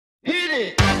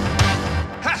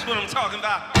That's what I'm talking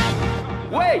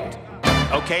about. Wait!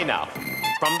 Okay, now,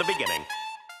 from the beginning.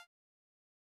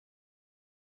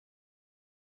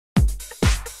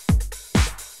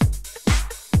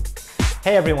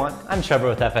 Hey everyone, I'm Trevor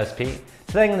with FSP.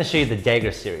 Today I'm going to show you the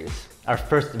Dagger series, our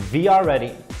first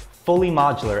VR-ready, fully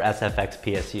modular SFX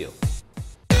PSU.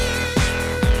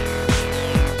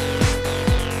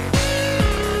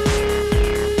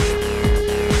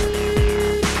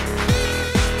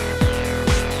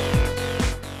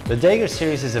 The Dagger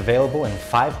series is available in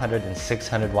 500 and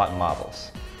 600 watt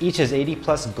models. Each is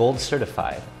 80+ gold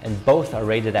certified, and both are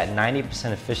rated at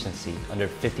 90% efficiency under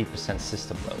 50%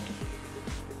 system load.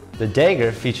 The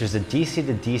Dagger features a DC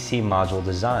to DC module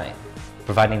design,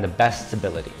 providing the best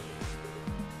stability.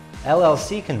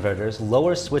 LLC converters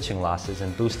lower switching losses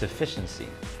and boost efficiency,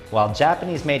 while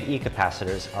Japanese-made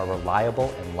E-capacitors are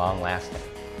reliable and long-lasting.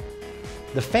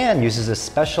 The fan uses a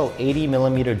special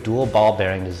 80mm dual ball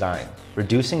bearing design,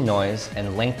 reducing noise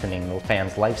and lengthening the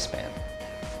fan's lifespan.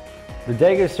 The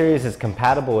Dagger series is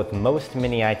compatible with most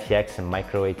Mini ITX and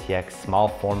Micro ATX small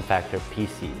form factor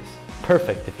PCs,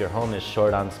 perfect if your home is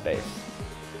short on space.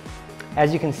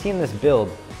 As you can see in this build,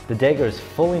 the Dagger is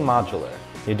fully modular.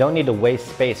 You don't need to waste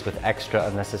space with extra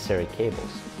unnecessary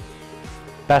cables.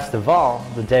 Best of all,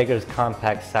 the Dagger's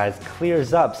compact size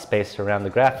clears up space around the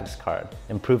graphics card,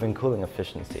 improving cooling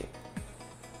efficiency.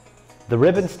 The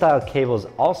ribbon-style cables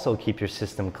also keep your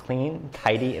system clean,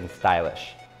 tidy, and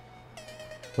stylish.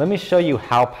 Let me show you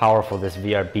how powerful this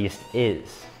VR beast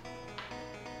is.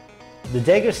 The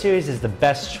Dagger series is the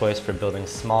best choice for building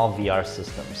small VR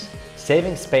systems,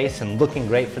 saving space and looking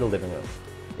great for the living room.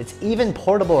 It's even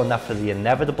portable enough for the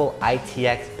inevitable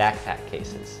ITX backpack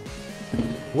cases.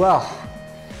 Well,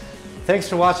 thanks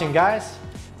for watching, guys.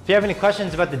 If you have any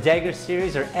questions about the Dagger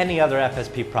series or any other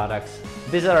FSP products,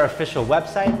 visit our official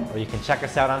website or you can check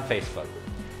us out on Facebook.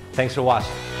 Thanks for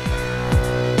watching.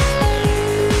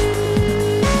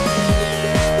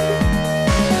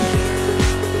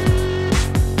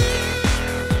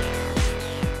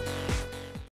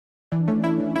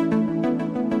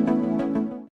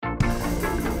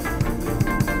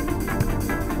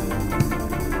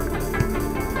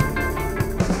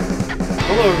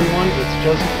 Hello everyone, it's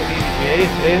Joseph with EVGA.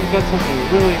 Today I've got something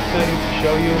really exciting to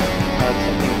show you. It's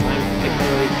something I'm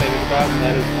particularly excited about, and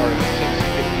that is our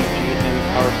 650 GM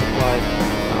power supply,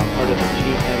 part of the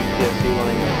GM PSU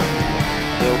line that's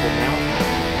available now.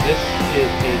 This is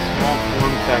a small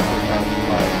form factor power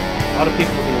supply. A lot of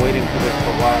people have been waiting for this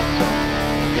for a while, so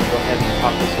I'm going to go ahead and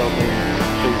pop this open and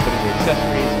show you some of the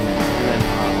accessories, and then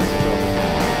let's go over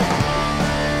that.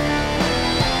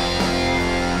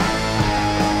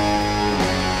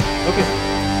 Okay,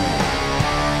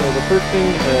 so the first thing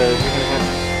is you're going to have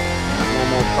a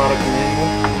normal product manual,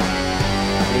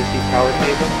 an AC power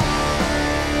cable,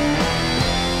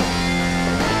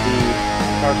 the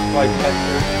power supply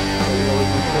tester that we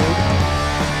always include,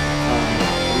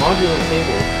 a modular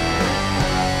cable,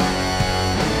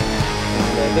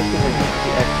 and this is an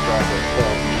ATX driver. So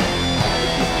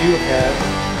if you do have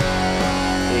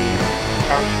a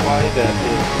power supply that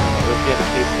is, if you have a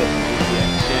case that's an ATX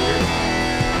standard,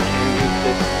 use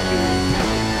this to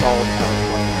install power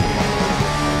supply.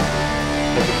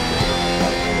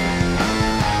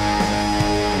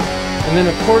 And then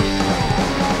of course,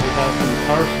 we have the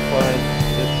power supply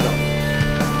itself.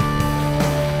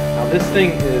 Now this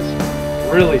thing is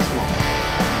really small.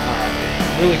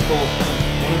 Really cool.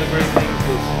 One of the great things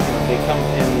is they come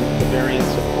in the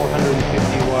variants of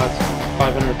 450 watts,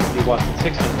 550 watts, and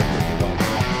 650 watts.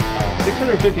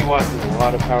 650 watts is a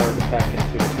lot of power to pack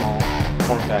into a small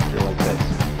form factor like this,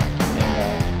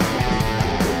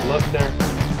 and look there.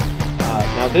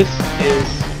 Now this is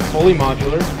fully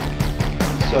modular,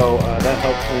 so that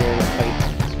helps when you're in a tight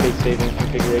space-saving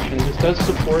configuration. This does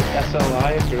support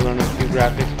SLI if you're running 2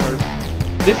 graphics cards.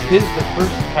 This is the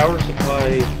first power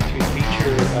supply to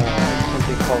feature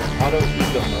something called Auto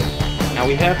Eco Mode. Now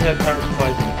we have had power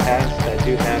supplies in the past that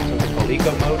do have something called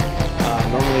Eco Mode.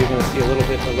 Normally you're going to see a little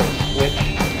switch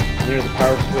near the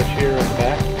power switch here in the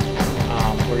back,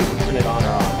 where you can turn it on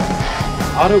or off.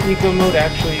 Auto Eco Mode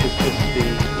actually is just the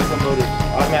Eco Mode is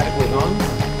automatically on.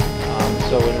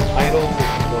 So in an idle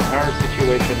or power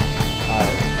situation,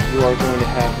 you are going to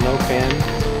have no fan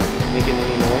making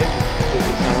any noise,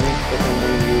 completely silent. But then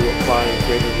when you apply a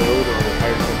greater load or a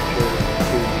higher temperature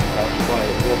to the power supply,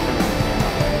 it will turn the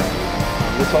fan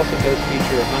on. This also does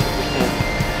feature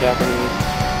 100% Japanese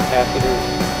capacitors,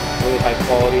 really high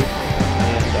quality,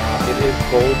 and it is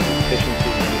gold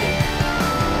efficiency rated.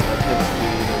 That tends to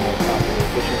be the more popular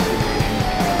efficiency rating.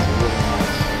 It's really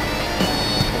nice.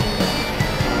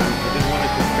 I did want to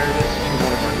compare this to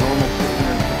one of our normal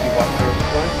 650 watt power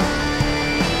supplies.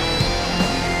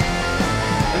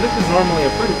 normally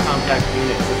a pretty compact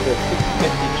unit with the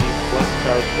 650G Plus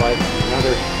power supply,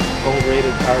 another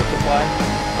gold-rated power supply.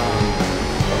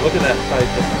 But look at that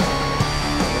size difference.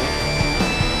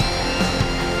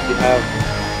 You have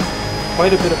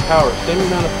quite a bit of power, same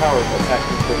amount of power, but packed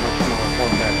into a much smaller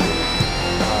form factor.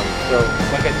 So,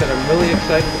 like I said, I'm really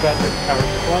excited about this power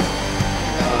supply.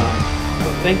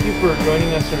 So thank you for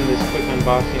joining us in this quick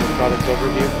unboxing and product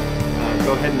overview.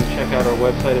 Go ahead and check out our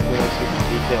website if you want to see some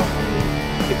details on the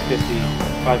 650,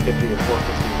 550, or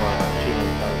 450 watt G9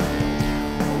 power.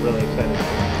 We're really excited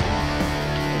about it.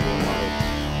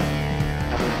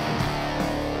 Have a nice day.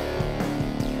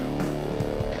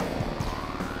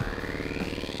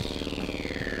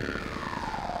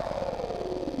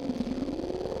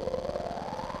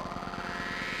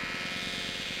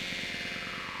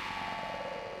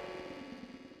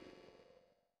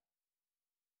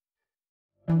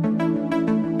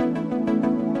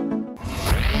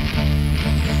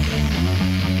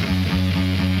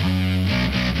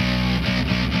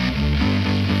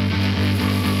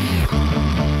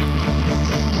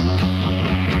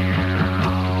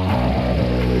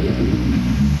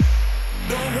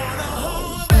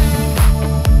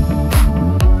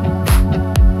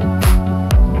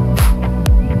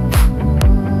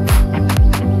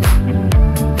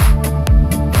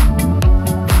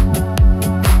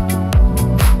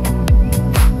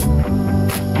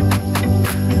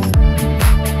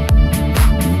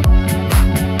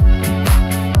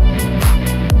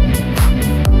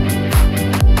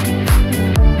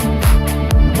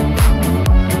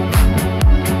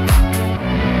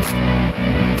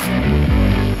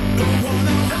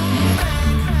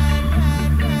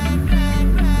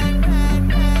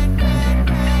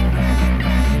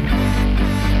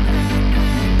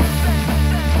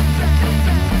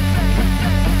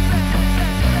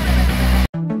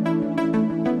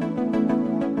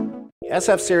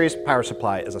 SF Series power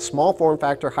supply is a small form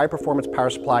factor, high performance power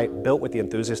supply built with the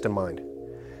enthusiast in mind.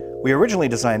 We originally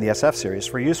designed the SF Series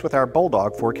for use with our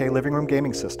Bulldog 4K living room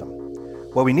gaming system.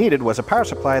 What we needed was a power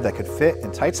supply that could fit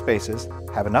in tight spaces,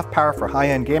 have enough power for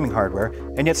high-end gaming hardware,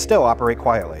 and yet still operate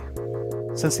quietly.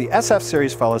 Since the SF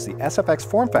Series follows the SFX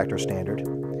form factor standard,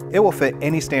 it will fit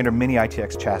any standard Mini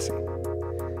ITX chassis.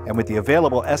 And with the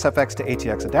available SFX to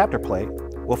ATX adapter plate,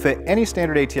 will fit any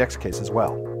standard ATX case as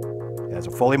well. It has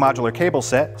a fully modular cable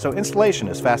set, so installation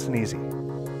is fast and easy.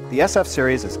 The SF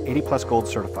Series is 80+ Gold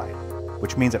certified,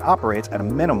 which means it operates at a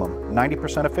minimum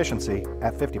 90% efficiency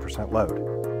at 50%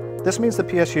 load. This means the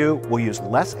PSU will use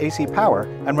less AC power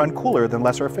and run cooler than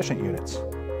lesser efficient units.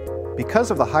 Because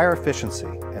of the higher efficiency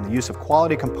and the use of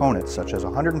quality components such as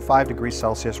 105 degrees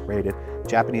Celsius rated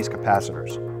Japanese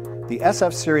capacitors, the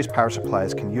SF Series power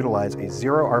supplies can utilize a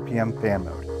 0 RPM fan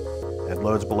mode. At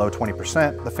loads below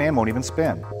 20%, the fan won't even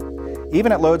spin.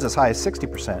 Even at loads as high as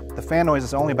 60%, the fan noise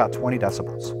is only about 20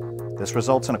 decibels. This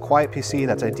results in a quiet PC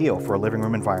that's ideal for a living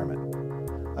room environment.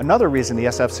 Another reason the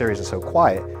SF Series is so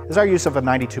quiet is our use of a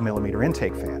 92mm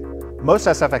intake fan. Most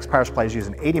SFX power supplies use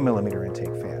an 80mm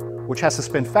intake fan, which has to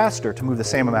spin faster to move the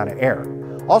same amount of air.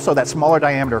 Also, that smaller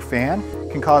diameter fan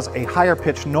can cause a higher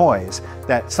pitched noise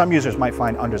that some users might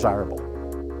find undesirable.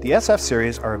 The SF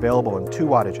Series are available in 2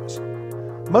 wattages.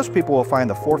 Most people will find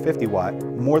the 450 watt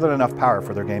more than enough power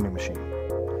for their gaming machine.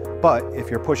 But if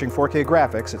you're pushing 4K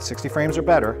graphics at 60 frames or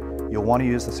better, you'll want to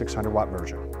use the 600 watt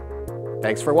version.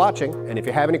 Thanks for watching, and if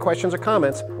you have any questions or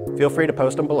comments, feel free to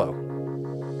post them below.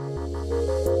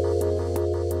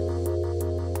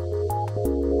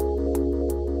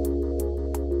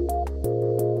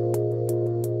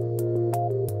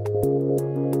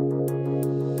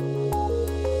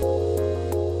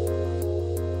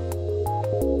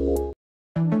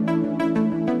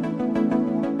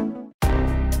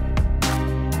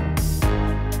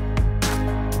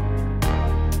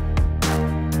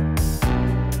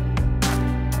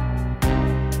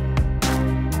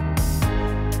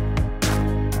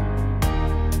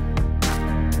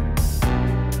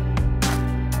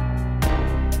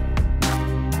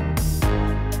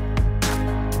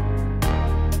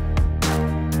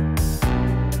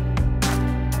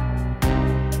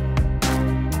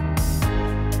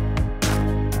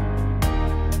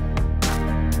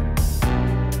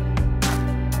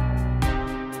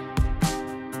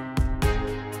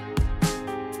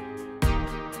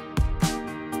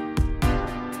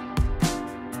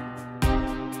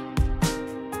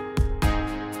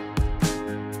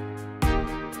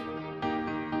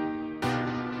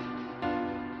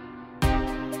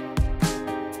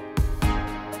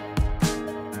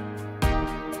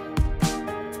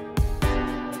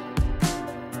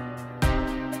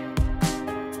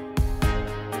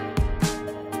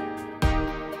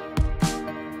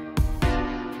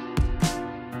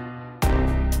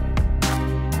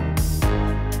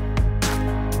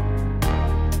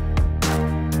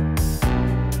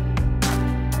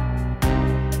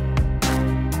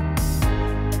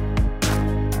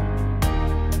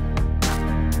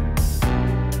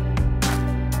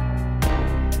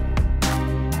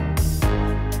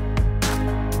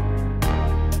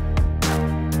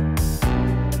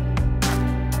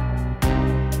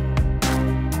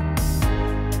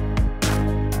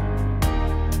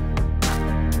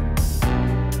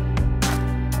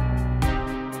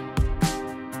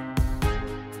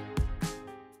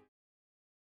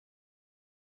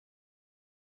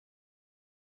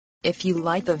 If you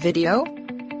like the video,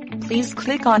 please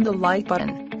click on the like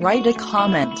button, write a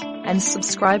comment, and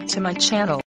subscribe to my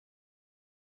channel.